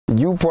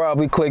You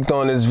probably clicked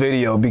on this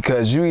video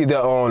because you either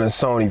own a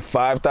Sony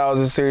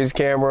 5000 series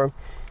camera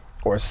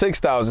or a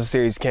 6000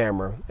 series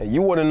camera, and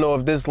you want to know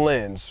if this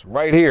lens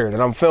right here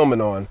that I'm filming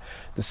on,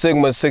 the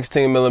Sigma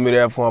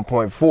 16mm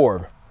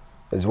f1.4,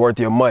 is worth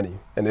your money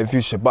and if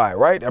you should buy it,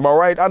 right? Am I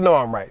right? I know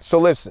I'm right. So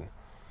listen,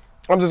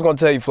 I'm just gonna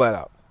tell you flat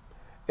out.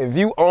 If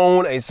you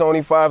own a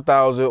Sony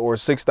 5000 or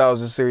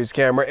 6000 series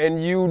camera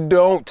and you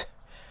don't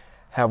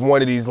have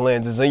one of these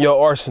lenses in your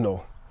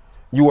arsenal,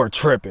 you are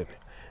tripping.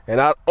 And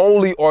not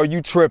only are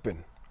you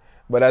tripping,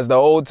 but as the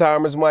old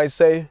timers might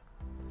say,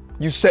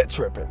 you set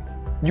tripping.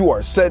 You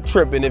are set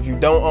tripping if you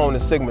don't own a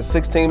Sigma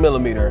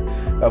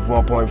 16mm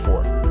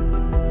f1.4.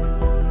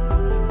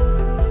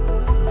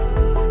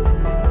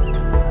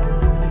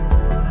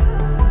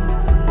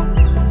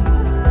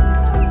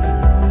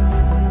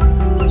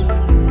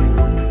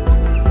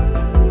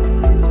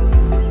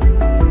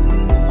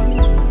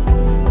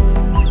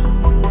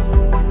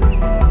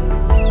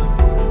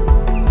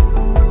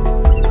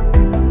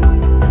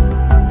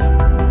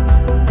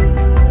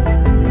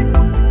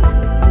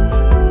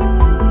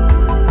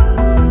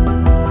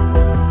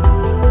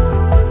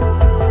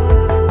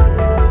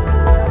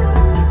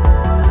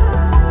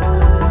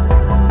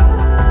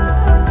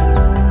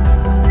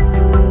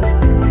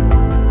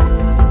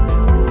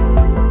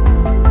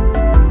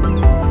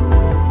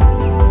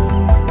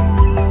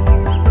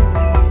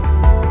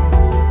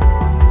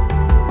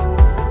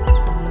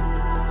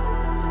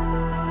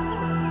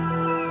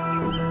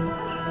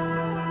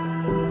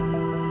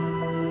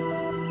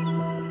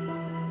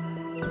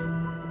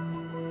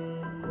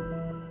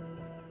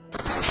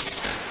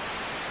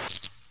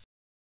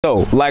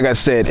 So, like I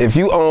said, if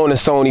you own a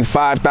Sony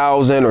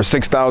 5000 or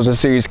 6000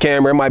 series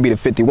camera, it might be the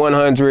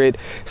 5100,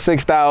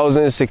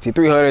 6000,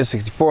 6300,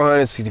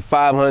 6400,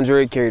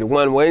 6500, carry the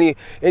one, any of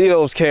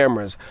those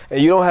cameras,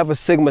 and you don't have a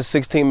Sigma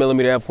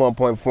 16mm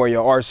f1.4 in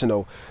your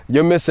arsenal,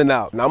 you're missing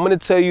out. Now, I'm going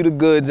to tell you the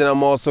goods and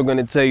I'm also going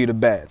to tell you the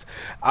bads.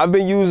 I've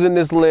been using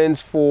this lens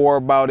for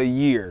about a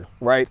year,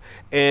 right?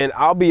 And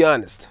I'll be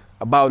honest,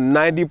 about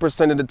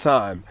 90% of the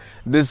time,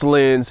 this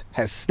lens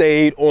has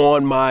stayed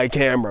on my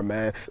camera,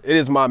 man. It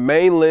is my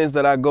main lens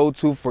that I go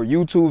to for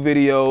YouTube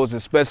videos,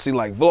 especially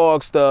like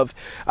vlog stuff.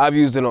 I've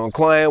used it on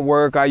client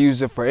work. I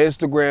use it for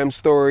Instagram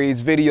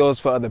stories,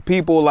 videos for other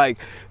people. Like,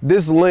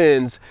 this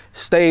lens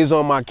stays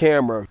on my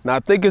camera. Now, I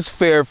think it's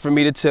fair for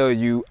me to tell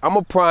you, I'm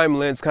a prime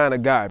lens kind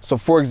of guy. So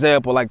for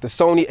example, like the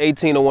Sony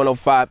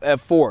 18-105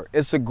 f4,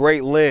 it's a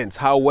great lens.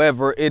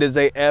 However, it is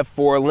a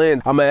f4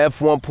 lens. I'm an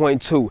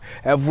f1.2,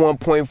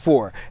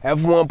 f1.4,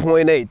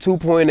 f1.8,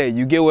 2.8.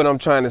 You get what I'm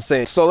trying to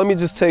say. So let me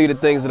just tell you the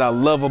things that I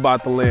love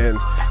about the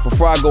lens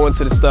before I go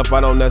into the stuff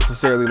I don't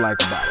necessarily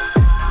like about it.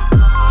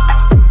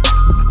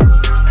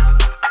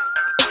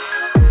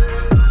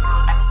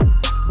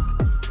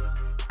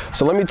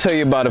 So let me tell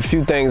you about a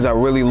few things I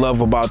really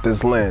love about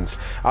this lens.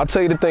 I'll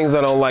tell you the things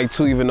I don't like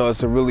too, even though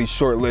it's a really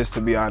short list,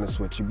 to be honest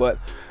with you. But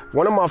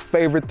one of my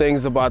favorite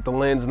things about the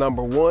lens,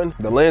 number one,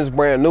 the lens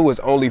brand new is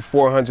only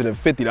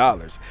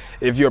 $450.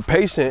 If you're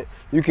patient,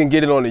 you can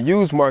get it on the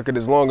used market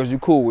as long as you're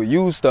cool with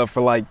used stuff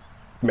for like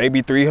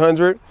maybe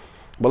 $300.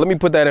 But let me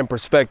put that in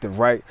perspective,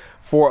 right?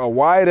 For a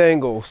wide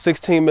angle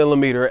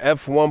 16mm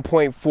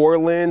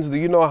f1.4 lens, do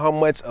you know how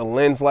much a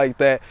lens like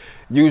that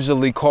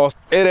usually costs?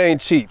 It ain't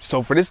cheap.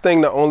 So for this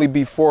thing to only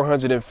be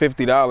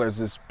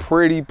 $450 is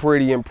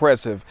pretty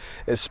impressive,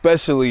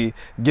 especially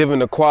given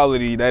the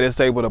quality that it's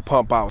able to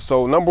pump out.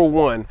 So number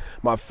one,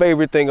 my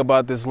favorite thing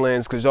about this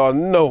lens, because y'all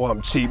know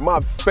I'm cheap, my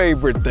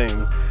favorite thing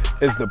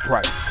is the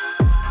price.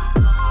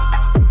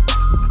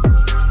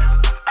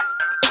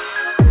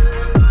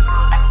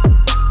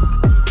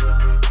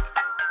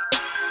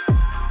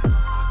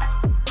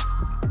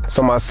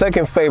 So my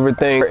second favorite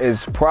thing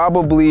is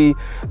probably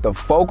the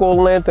focal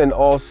length and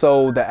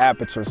also the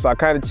aperture. So I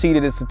kind of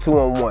cheated, it's a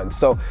 2-in-1.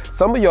 So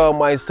some of y'all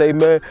might say,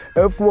 man,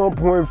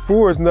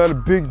 f1.4 is not a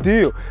big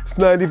deal. It's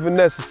not even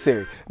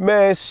necessary.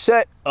 Man,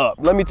 shut up.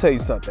 Let me tell you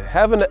something.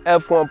 Having an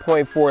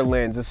f1.4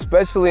 lens,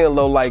 especially in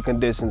low light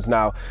conditions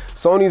now,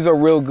 Sonys are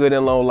real good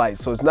in low light,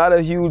 so it's not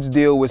a huge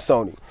deal with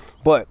Sony.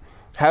 But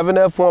having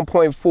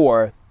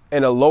f1.4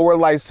 in a lower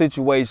light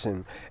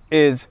situation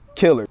is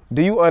killer.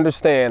 Do you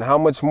understand how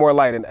much more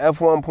light an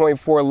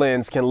f1.4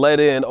 lens can let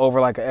in over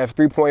like a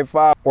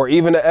f3.5 or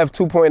even an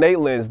f2.8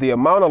 lens? The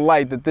amount of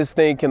light that this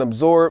thing can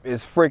absorb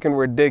is freaking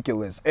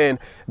ridiculous. And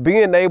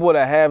being able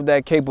to have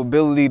that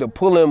capability to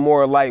pull in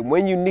more light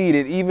when you need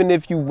it, even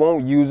if you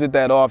won't use it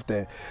that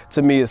often,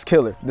 to me is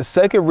killer. The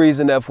second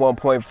reason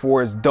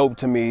f1.4 is dope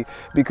to me,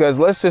 because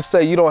let's just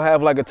say you don't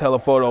have like a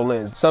telephoto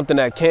lens, something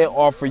that can't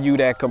offer you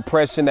that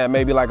compression that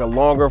maybe like a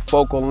longer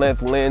focal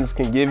length lens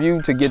can give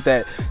you to get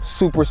that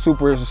super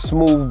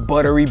smooth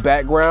buttery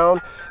background.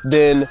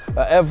 Then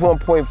a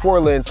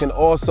f1.4 lens can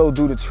also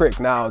do the trick.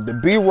 Now the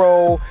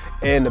B-roll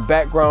and the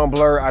background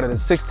blur out of the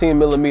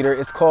 16mm,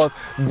 it's called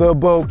the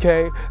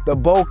bokeh. The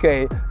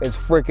bokeh is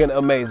freaking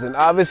amazing.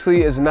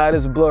 Obviously it's not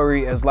as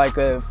blurry as like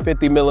a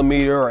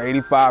 50mm or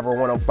 85 or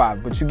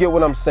 105, but you get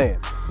what I'm saying.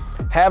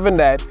 having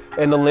that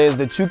and the lens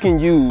that you can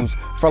use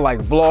for like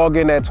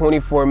vlogging at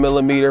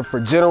 24mm for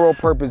general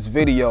purpose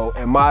video,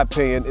 in my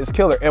opinion, is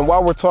killer. And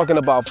while we're talking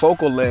about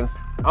focal length,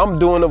 I'm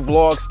doing a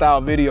vlog style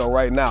video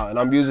right now and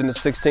I'm using the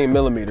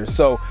 16mm.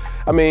 So,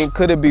 I mean,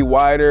 could it be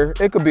wider?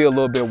 It could be a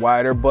little bit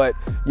wider, but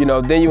you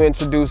know, then you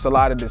introduce a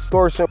lot of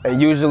distortion,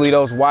 and usually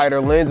those wider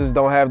lenses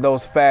don't have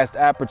those fast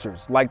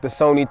apertures like the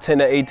Sony 10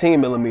 to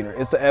 18mm.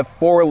 It's the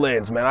F4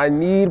 lens, man. I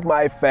need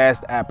my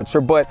fast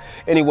aperture. But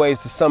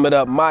anyways, to sum it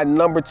up, my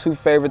number 2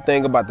 favorite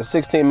thing about the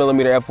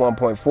 16mm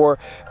f1.4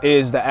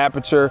 is the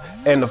aperture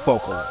and the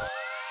focal length.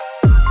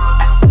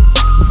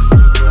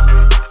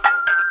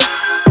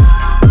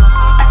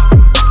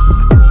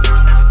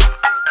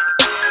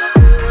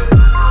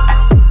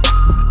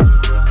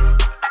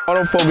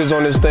 Autofocus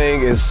on this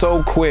thing is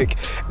so quick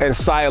and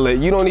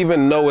silent, you don't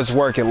even know it's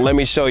working. Let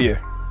me show you.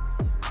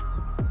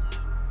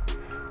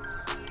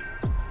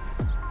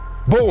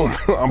 Boom,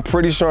 I'm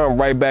pretty sure I'm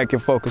right back in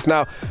focus.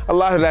 Now, a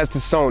lot of that's the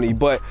Sony,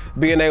 but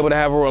being able to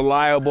have a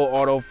reliable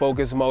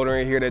autofocus motor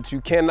in here that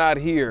you cannot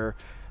hear,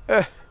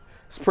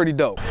 it's pretty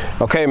dope.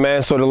 Okay,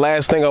 man, so the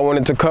last thing I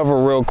wanted to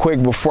cover real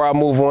quick before I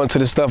move on to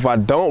the stuff I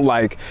don't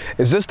like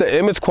is just the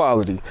image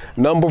quality.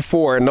 Number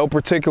 4, in no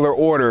particular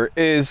order,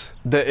 is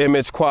the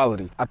image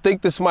quality. I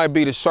think this might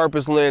be the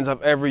sharpest lens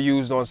I've ever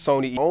used on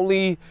Sony.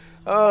 Only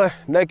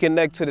neck and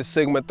neck to the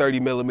Sigma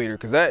 30mm,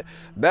 because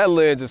that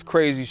lens is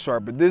crazy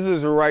sharp, but this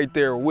is right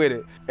there with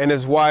it, and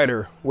it's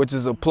wider, which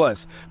is a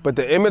plus. But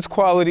the image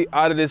quality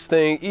out of this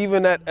thing,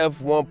 even at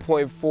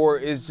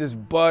f1.4, is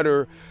just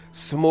butter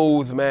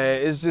smooth,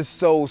 man. It's just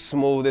so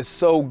smooth. It's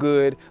so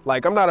good.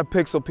 Like, I'm not a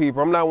pixel peeper.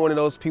 I'm not one of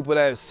those people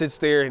that sits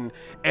there and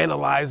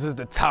analyzes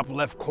the top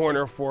left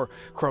corner for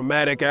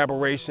chromatic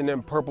aberration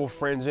and purple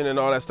fringing and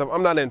all that stuff.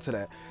 I'm not into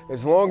that.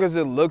 As long as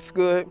it looks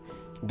good,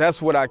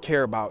 that's what I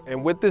care about.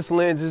 And with this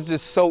lens, it's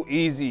just so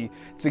easy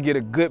to get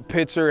a good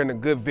picture and a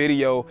good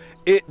video.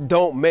 It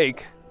don't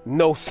make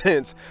no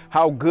sense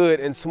how good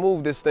and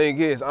smooth this thing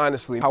is,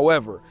 honestly.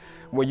 However,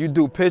 when you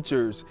do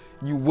pictures,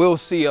 you will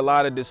see a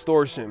lot of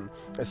distortion,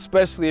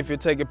 especially if you're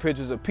taking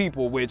pictures of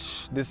people,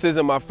 which this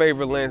isn't my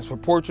favorite lens for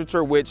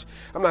portraiture, which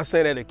I'm not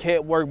saying that it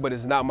can't work, but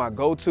it's not my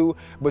go-to.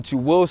 But you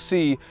will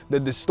see the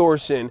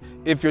distortion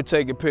if you're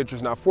taking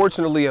pictures. Now,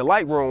 fortunately, in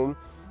Lightroom,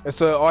 it's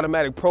an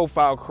automatic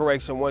profile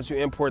correction. Once you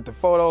import the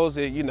photos,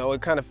 it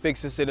kind of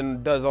fixes it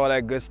and does all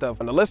that good stuff.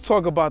 Now let's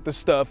talk about the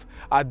stuff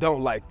I don't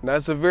like. Now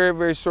it's a very,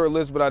 very short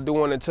list, but I do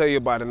want to tell you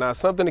about it. Now,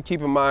 something to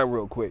keep in mind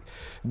real quick.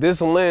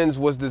 This lens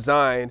was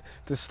designed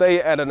to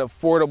stay at an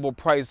affordable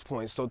price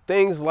point. So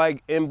things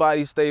like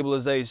in-body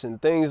stabilization,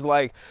 things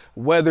like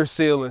weather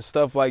seal and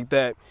stuff like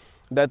that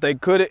they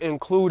could have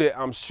included,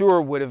 I'm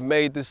sure would have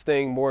made this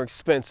thing more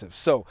expensive.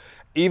 So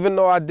even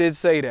though I did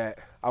say that,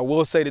 I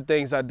will say the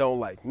things I don't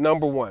like.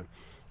 Number 1,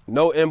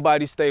 no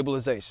in-body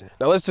stabilization.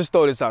 Now let's just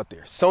throw this out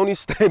there. Sony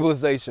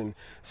stabilization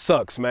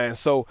sucks, man.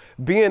 So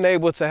being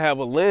able to have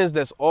a lens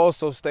that's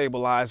also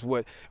stabilized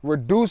would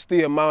reduce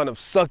the amount of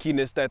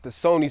suckiness that the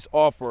Sonys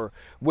offer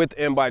with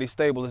in-body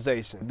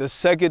stabilization. The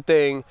second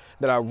thing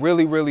that I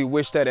really, really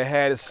wish that it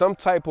had is some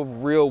type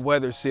of real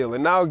weather seal.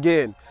 And now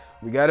again,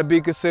 we gotta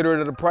be considerate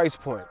of the price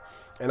point.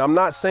 And I'm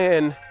not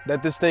saying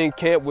that this thing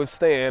can't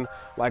withstand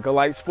like a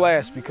light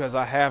splash, because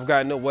I have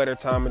gotten a wetter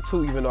timing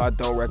too, even though I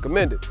don't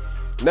recommend it.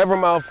 Never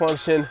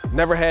malfunctioned,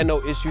 never had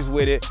no issues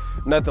with it,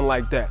 nothing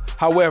like that.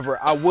 However,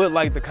 I would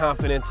like the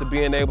confidence of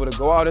being able to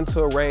go out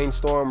into a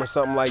rainstorm or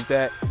something like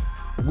that.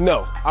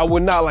 No, I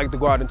would not like to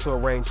go out into a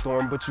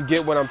rainstorm, but you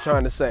get what I'm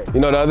trying to say. You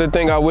know, the other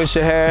thing I wish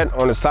it had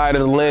on the side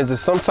of the lens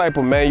is some type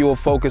of manual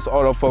focus,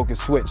 autofocus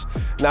switch.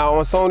 Now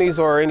on Sony's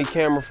or any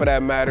camera for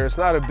that matter, it's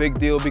not a big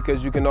deal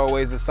because you can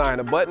always assign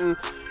a button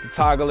to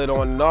toggle it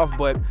on and off,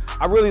 but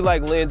I really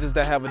like lenses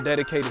that have a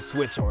dedicated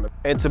switch on it.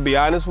 And to be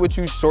honest with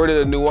you, short of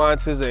the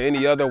nuances of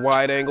any other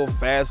wide angle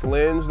fast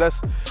lens,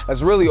 that's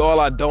really all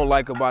I don't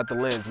like about the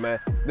lens, man.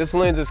 This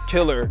lens is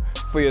killer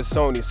for your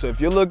Sony. So if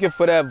you're looking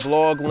for that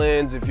vlog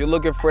lens, if you're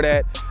looking for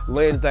that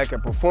lens that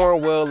can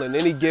perform well in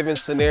any given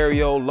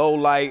scenario, low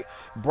light,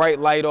 bright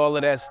light, all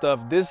of that stuff,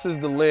 this is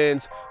the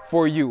lens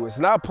for you. It's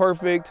not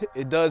perfect,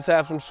 it does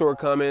have some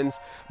shortcomings,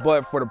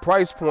 but for the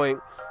price point,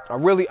 I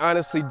really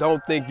honestly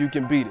don't think you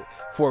can beat it.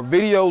 For a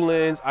video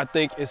lens, I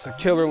think it's a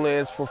killer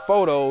lens. For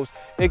photos,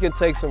 it can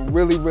take some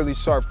really, really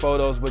sharp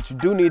photos, but you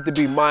do need to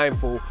be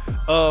mindful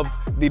of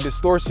the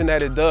distortion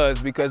that it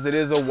does because it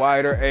is a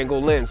wider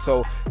angle lens.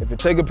 So if you're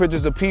taking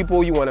pictures of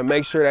people, you want to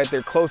make sure that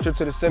they're closer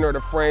to the center of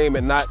the frame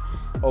and not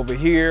over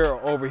here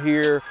or over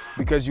here,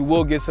 because you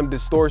will get some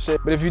distortion.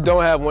 But if you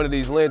don't have one of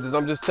these lenses,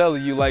 I'm just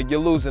telling you, like, you're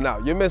losing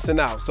out, you're missing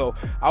out. So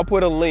I'll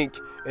put a link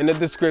in the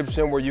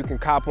description where you can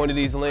cop one of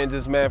these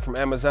lenses, man, from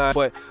Amazon.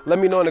 But let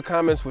me know in the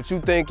comments what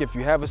you think. If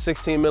you have a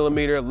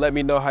 16mm, let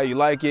me know how you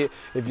like it.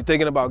 If you're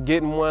thinking about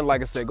getting one, like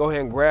I said, go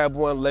ahead and grab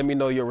one. Let me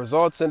know your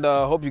results, and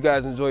hope you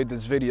guys enjoyed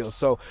this video.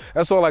 So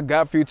that's all I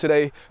got for you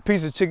today.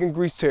 Piece of chicken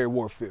grease, Terry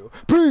Warfield.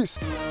 Peace.